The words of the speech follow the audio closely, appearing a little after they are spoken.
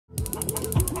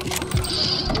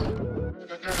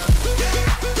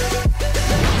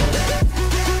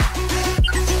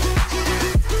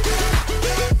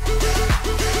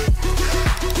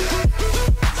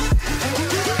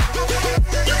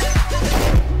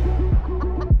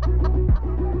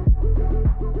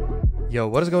Yo,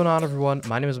 what is going on everyone?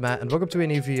 My name is Matt and welcome to a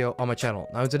new video on my channel.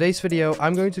 Now in today's video,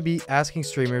 I'm going to be asking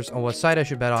streamers on what side I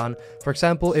should bet on. For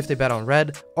example, if they bet on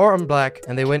red or on black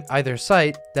and they win either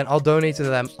side, then I'll donate to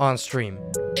them on stream.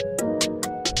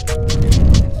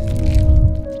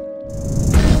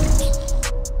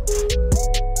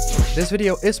 This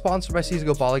video is sponsored by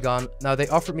CSGO Polygon. Now they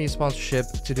offered me a sponsorship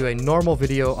to do a normal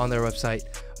video on their website.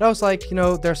 But I was like, you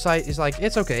know, their site is like,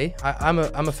 it's okay. I'm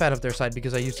a fan of their site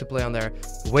because I used to play on there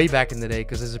way back in the day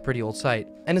because it's a pretty old site.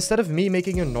 And instead of me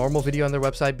making a normal video on their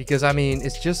website, because I mean,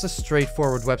 it's just a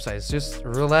straightforward website. It's just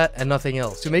roulette and nothing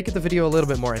else. To make the video a little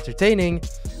bit more entertaining,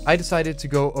 I decided to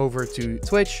go over to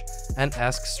Twitch and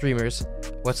ask streamers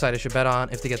what side I should bet on.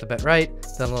 If they get the bet right,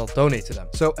 then I'll donate to them.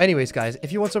 So anyways, guys,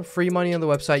 if you want some free money on the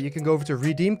website, you can go over to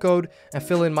redeem code and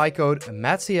fill in my code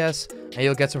MattCS and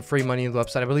you'll get some free money on the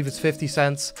website. I believe it's 50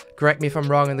 cents. Correct me if I'm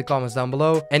wrong in the comments down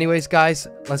below. Anyways, guys,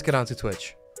 let's get on to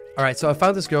Twitch. All right, so I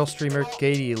found this girl streamer,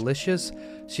 Katie Licious.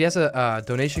 She has a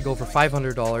donation goal for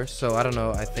 $500. So I don't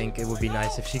know. I think it would be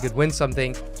nice if she could win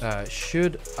something.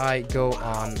 Should I go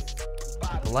on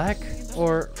black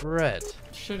or red?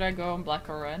 Should I go on black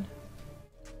or red?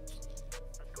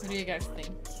 What do you guys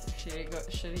think? Should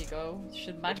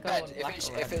Matt go on black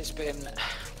or red? If it's been...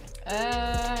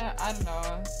 I don't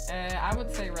know. I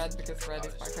would say red because red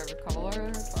is my favorite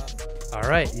color, but...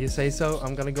 Alright, you say so.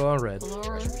 I'm gonna go on red.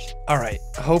 Alright,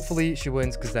 hopefully she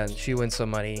wins because then she wins some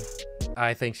money.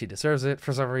 I think she deserves it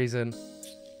for some reason.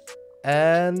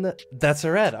 And that's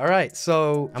a red. Alright,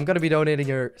 so I'm gonna be donating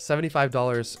her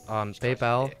 $75 on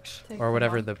PayPal or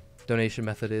whatever the donation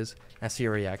method is and see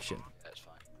her reaction. That's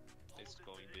fine. It's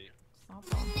going to be...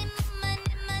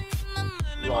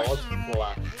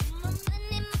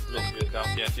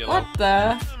 What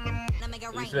the?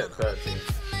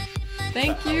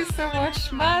 Thank you so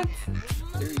much, Matt.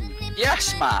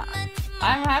 Yes, Matt.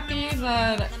 I'm happy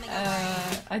that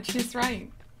I choose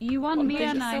right. You won me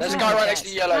a nice. There's a guy right next to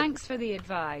the yellow. Thanks for the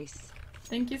advice.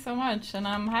 Thank you so much, and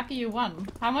I'm happy you won.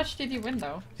 How much did you win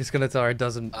though? Just gonna tell her it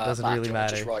doesn't Matt, really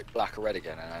matter. Just write black or red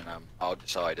again, and then I'll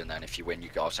decide. And then if you win,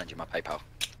 I'll send you my PayPal.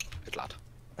 Good lad.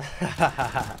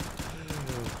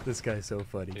 This guy's so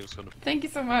funny. Thank you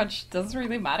so much. Doesn't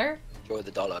really matter. Enjoy the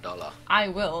dollar. I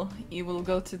will. You will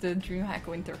go to the DreamHack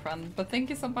Winter Fund. But thank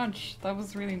you so much. That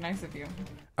was really nice of you.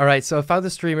 Alright, so I found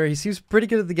the streamer. He seems pretty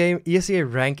good at the game. He has a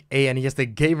rank A and he has the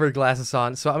gamer glasses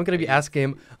on. So I'm going to be asking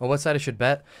him on what side I should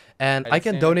bet. And I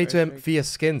can donate to him via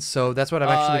skins. So that's what I'm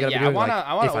actually going to be doing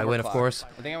if I win, of course.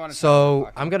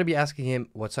 So I'm going to be asking him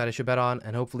what side I should bet on.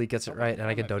 And hopefully he gets it right and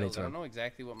I can donate to him. I don't know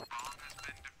exactly what my...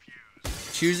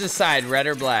 Choose a side, red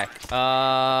or black.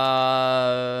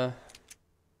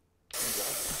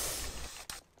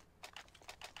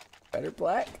 Red or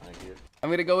black? I'm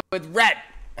gonna go with red.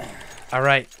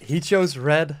 Alright, he chose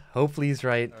red. Hopefully he's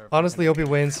right. Honestly, hope he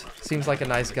wins. Seems like a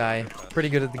nice guy. Pretty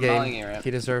good at the game. He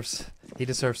deserves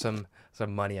some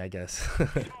money, I guess.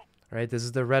 Alright, this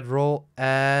is the red roll.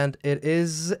 And it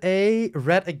is a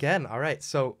red again. Alright,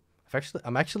 so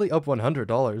I'm actually up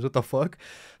 $100. What the fuck?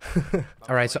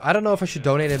 Alright, so I don't know if I should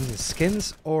donate him in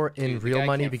skins or in real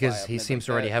money because he seems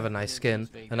to already have a nice skin.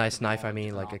 A nice knife, I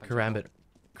mean, like a Crimson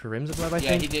web, I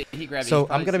think. Yeah, he grabbed it. So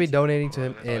I'm going to be donating to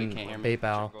him in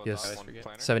PayPal, just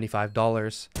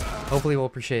 $75. Hopefully we'll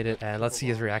appreciate it, and let's see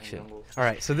his reaction.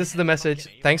 Alright, so this is the message.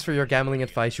 Thanks for your gambling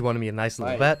advice. You wanted me a nice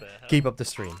little bet. Keep up the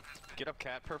stream. Get up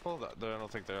cat purple? I don't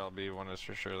think there'll be one is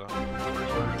for sure though.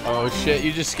 Oh shit,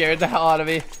 you just scared the hell out of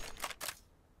me.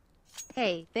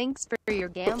 Hey, thanks for your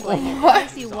gambling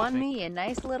advice. You won me a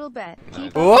nice little bet.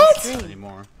 Keep up What? the stream.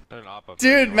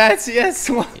 Dude, MattCS.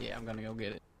 Yeah, I'm gonna go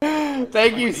get it.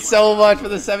 Thank you so much for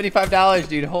the $75,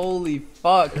 dude. Holy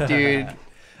fuck, dude.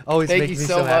 Always Thank makes you me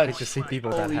so happy much. to see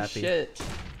people Holy that happy. Shit.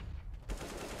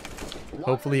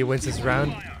 Hopefully he wins this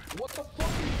round.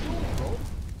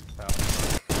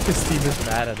 His team is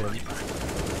mad at him.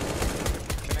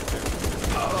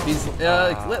 He's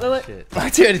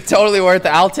dude, totally worth it.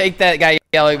 I'll take that guy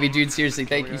yelling at me, dude. Seriously,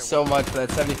 thank you so much for that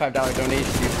 $75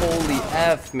 donation, dude. Holy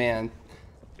F, man.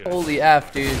 Holy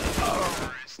F, dude.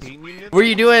 Were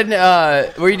you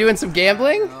doing some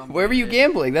gambling? Where were you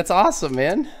gambling? That's awesome,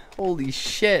 man. Holy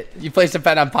shit. You placed a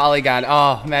bet on Polygon.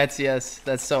 Oh, MattCS.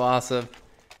 That's so awesome.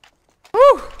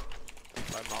 Woo!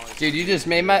 Dude,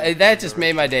 that just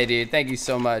made my day, dude. Thank you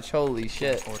so much. Holy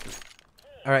shit.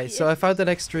 Alright, so I found the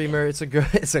next streamer. It's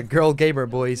a girl gamer,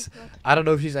 boys. I don't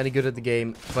know if she's any good at the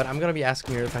game, but I'm gonna be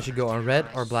asking her if I should go on red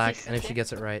or black, and if she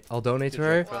gets it right, I'll donate to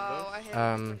her.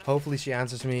 Hopefully she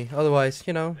answers me. Otherwise,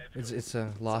 you know, it's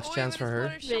a lost chance for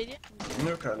her. Ja,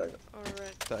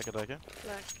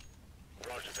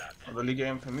 det ligger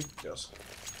en för mycket alltså.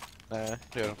 Nej,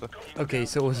 det gör det inte. Okay,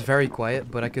 so it was very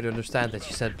quiet, but I could understand that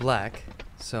she said black.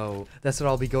 So that's what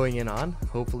I'll be going in on.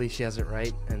 Hopefully she has it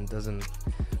right and doesn't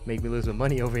make me lose my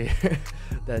money over here.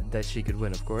 that she could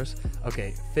win, of course.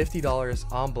 Okay,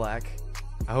 $50 on black.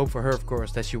 I hope for her, of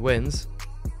course, that she wins.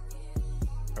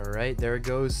 Alright, there it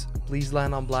goes. Please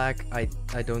land on black. I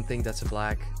don't think that's a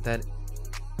black.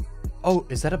 Oh,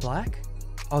 is that a black?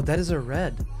 Oh, that is a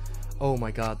red. Oh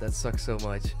my god, that sucks so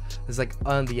much. It's like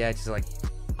on the edge. It's like,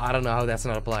 I don't know how that's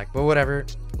not a black, but whatever.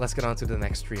 Let's get on to the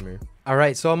next streamer.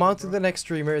 Alright, so I'm on to the next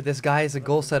streamer. This guy has a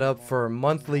goal set up for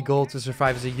monthly goal to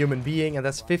survive as a human being, and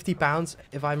that's 50 pounds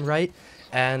if I'm right.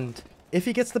 And if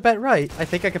he gets the bet right, I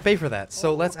think I can pay for that.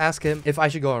 So let's ask him if I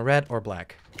should go on red or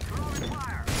black.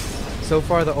 So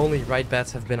far, the only right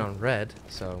bets have been on red,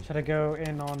 so... Should I go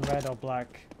in on red or black?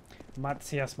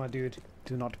 MattCS, my dude,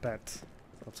 do not bet.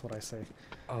 That's what I say.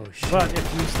 Oh, shit. But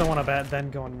if you still want to bet, then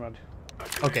go on red.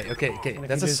 Okay. And if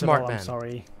That's you a lose it smart all, man. I'm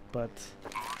sorry, but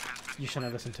you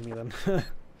shouldn't listen to me then.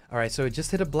 Alright, so it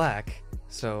just hit a black.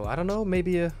 So, I don't know,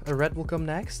 maybe a red will come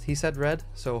next. He said red,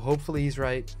 so hopefully he's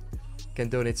right. Can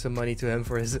donate some money to him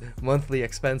for his monthly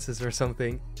expenses or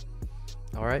something.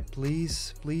 Alright,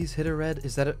 please hit a red.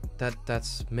 Is that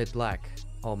that's mid-black?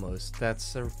 Almost.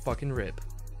 That's a fucking rip.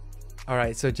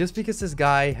 Alright, so just because this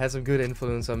guy has some good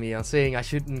influence on me, I'm saying I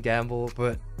shouldn't gamble,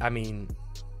 but I mean,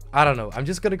 I don't know. I'm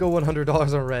just gonna go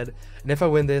 $100 on red, and if I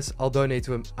win this, I'll donate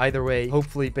to him either way.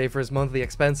 Hopefully pay for his monthly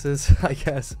expenses, I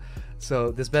guess.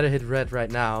 So this better hit red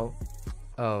right now.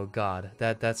 Oh god,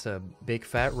 that's a big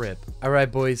fat rip.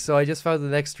 Alright boys, so I just found the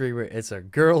next streamer. It's a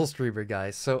girl streamer,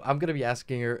 guys. So I'm gonna be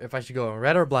asking her if I should go on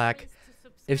red or black.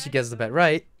 If she gets the bet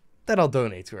right, then I'll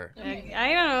donate to her.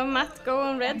 I don't know, Matt, go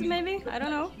on red maybe? I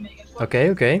don't know.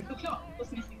 Okay.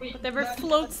 Whatever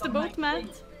floats the boat, Matt.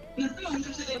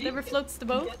 Whatever floats the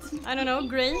boat. I don't know,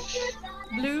 gray,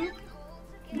 blue.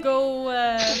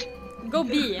 Go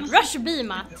B. Rush B,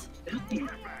 Matt.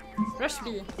 Rush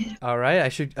B. Alright,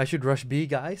 I should rush B,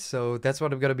 guys, so that's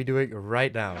what I'm gonna be doing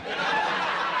right now.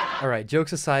 Alright,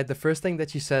 jokes aside, the first thing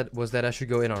that she said was that I should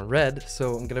go in on red,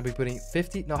 so I'm gonna be putting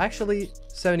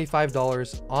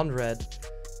 $75 on red.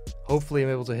 Hopefully I'm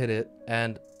able to hit it,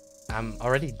 and I'm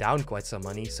already down quite some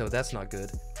money, so that's not good.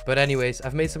 But anyways,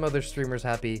 I've made some other streamers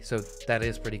happy, so that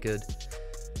is pretty good.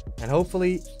 And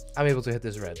hopefully I'm able to hit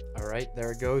this red. Alright,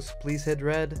 there it goes. Please hit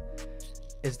red.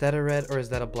 Is that a red or is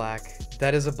that a black?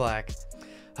 That is a black.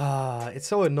 It's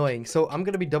so annoying. So I'm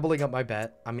gonna be doubling up my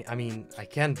bet. I mean, I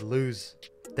can't lose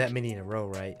that many in a row,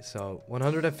 right? So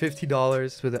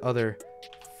 $150 with the other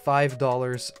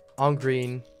 $5 on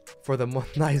green for the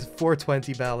nice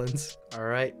 420 balance. All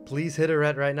right, please hit a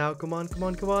red right now. Come on.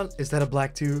 Is that a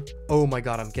black too? Oh my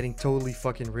god, I'm getting totally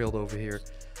fucking reeled over here.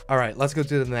 All right, let's go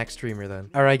to the next streamer then.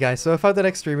 All right, guys, so I found the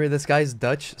next streamer. This guy's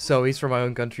Dutch, so he's from my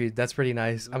own country. That's pretty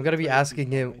nice. I'm gonna be asking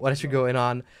him what I should go in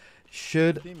on.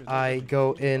 Should I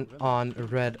go in on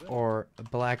red or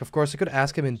black? Of course, I could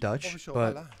ask him in Dutch,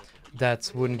 but that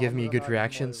wouldn't give me a good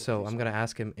reaction, so I'm gonna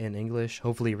ask him in English.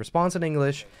 Hopefully he responds in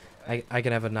English. I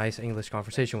can have a nice English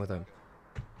conversation with him.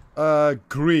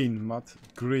 Green, Matt.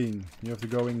 Green. You have to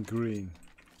go in green.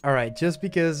 Alright, just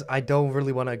because I don't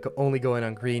really want to only go in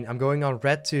on green, I'm going on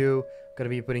red too. I'm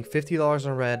gonna be putting $50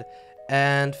 on red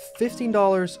and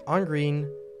 $15 on green,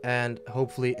 and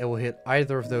hopefully it will hit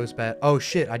either of those bet. Oh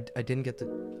shit, I didn't get the...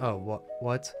 Oh,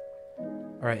 what?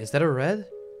 Alright, is that a red?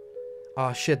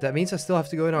 Oh shit, that means I still have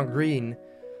to go in on green.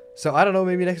 So I don't know,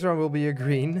 maybe next round will be a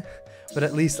green. But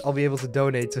at least I'll be able to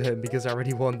donate to him because I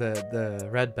already won the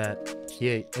red bet.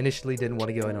 He initially didn't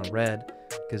want to go in on red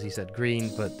because he said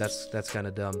green, but that's kind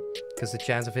of dumb. Because the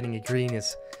chance of hitting a green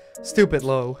is stupid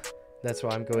low. That's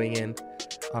why I'm going in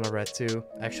on a red too.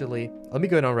 Actually, let me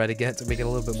go in on red again to make it a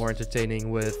little bit more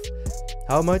entertaining with...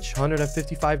 How much?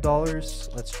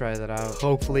 $155? Let's try that out.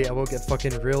 Hopefully I won't get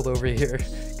fucking reeled over here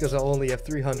because I only have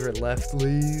 300 left.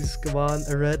 Please, come on.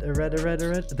 A red.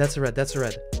 That's a red.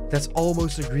 That's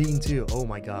almost a green too. Oh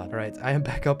my god. All right, I am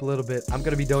back up a little bit. I'm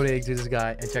gonna be donating to this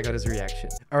guy and check out his reaction.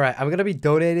 All right, I'm gonna be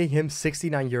donating him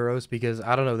 69 euros because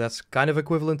I don't know, that's kind of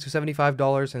equivalent to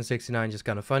 $75, and 69 just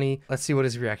kind of funny. Let's see what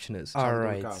his reaction is. All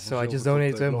right, so I just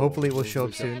donated to him. Hopefully it will show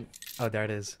up soon. Oh, there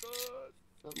it is.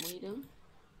 What moet je doen?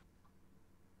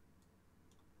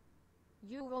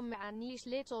 You won me a nice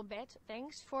little bet.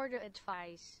 Thanks for the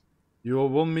advice. You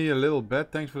won me a little bet.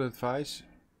 Thanks for the advice.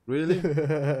 Really?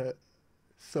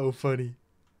 So funny.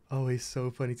 Always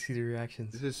so funny to see the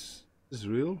reactions. This is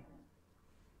real?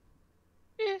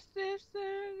 Is this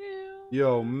real?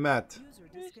 Yo, Matt.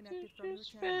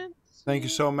 Thank you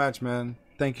so much, man.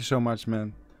 Thank you so much,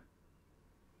 man.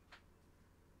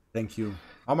 Thank you.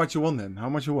 How much you won then? How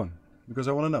much you won? Because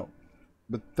I want to know.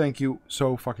 But thank you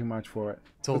so fucking much for it.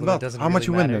 Told But them it Matt, doesn't how much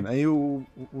you really win then? matter. And you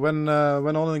went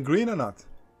on in green or not?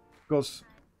 Because,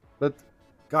 but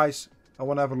guys, I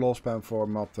want to have a low spam for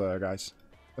Matt, guys.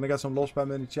 Can I get some low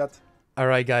spam in the chat?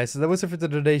 Alright guys, so that was it for the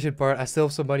donation part. I still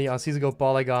have some money on CSGO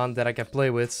Polygon that I can play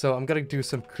with, so I'm gonna do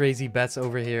some crazy bets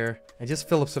over here and just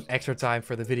fill up some extra time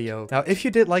for the video. Now, if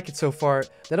you did like it so far,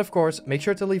 then of course, make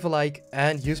sure to leave a like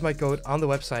and use my code on the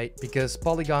website because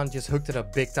Polygon just hooked it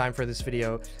up big time for this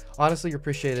video. Honestly,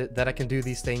 appreciate it that I can do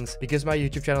these things because my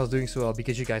YouTube channel is doing so well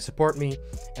because you guys support me,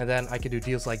 and then I can do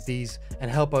deals like these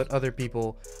and help out other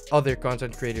people, other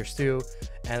content creators too.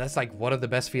 And that's like one of the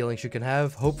best feelings you can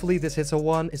have. Hopefully this hits a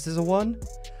 1. Is this a 1?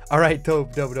 Alright,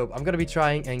 dope. I'm gonna be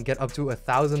trying and get up to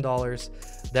 $1,000.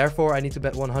 Therefore, I need to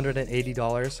bet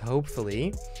 $180.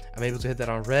 Hopefully, I'm able to hit that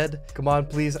on red. Come on,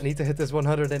 please. I need to hit this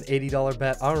 $180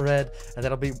 bet on red, and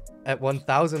that'll be at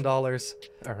 $1,000.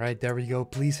 Alright, there we go.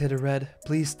 Please hit a red.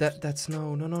 Please, that's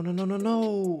no.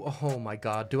 Oh my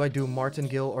god. Do I do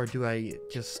Martingale or do I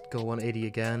just go 180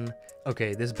 again?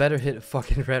 Okay, this better hit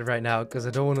fucking red right now because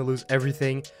I don't want to lose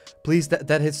everything. Please,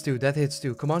 that hits too. That hits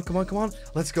too. Come on.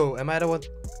 Let's go. Am I at what?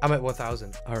 I'm at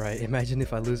 1,000. All right, imagine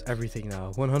if I lose everything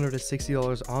now.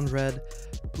 $160 on red.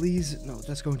 Please, no,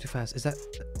 that's going too fast. Is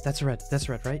that's red? That's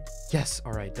red, right? Yes.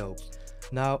 All right, dope.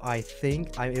 Now I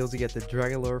think I'm able to get the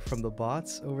dragon lure from the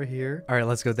bots over here. All right,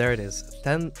 let's go. There it is.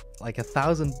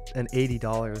 $1,080.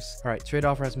 All right, trade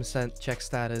offer has been sent. Check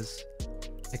status.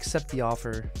 Accept the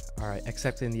offer. All right,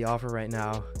 accepting the offer right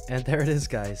now, and there it is,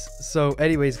 guys. So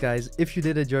anyways, guys, if you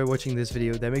did enjoy watching this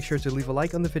video, then make sure to leave a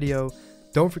like on the video.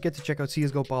 Don't forget to check out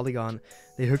CSGO Polygon.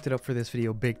 They hooked it up for this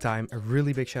video big time. A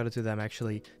really big shout out to them,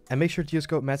 actually. And make sure to use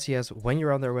code MattCS when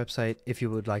you're on their website if you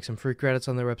would like some free credits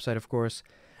on their website, of course.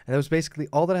 And that was basically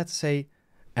all that I had to say,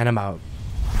 and I'm out.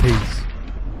 Peace.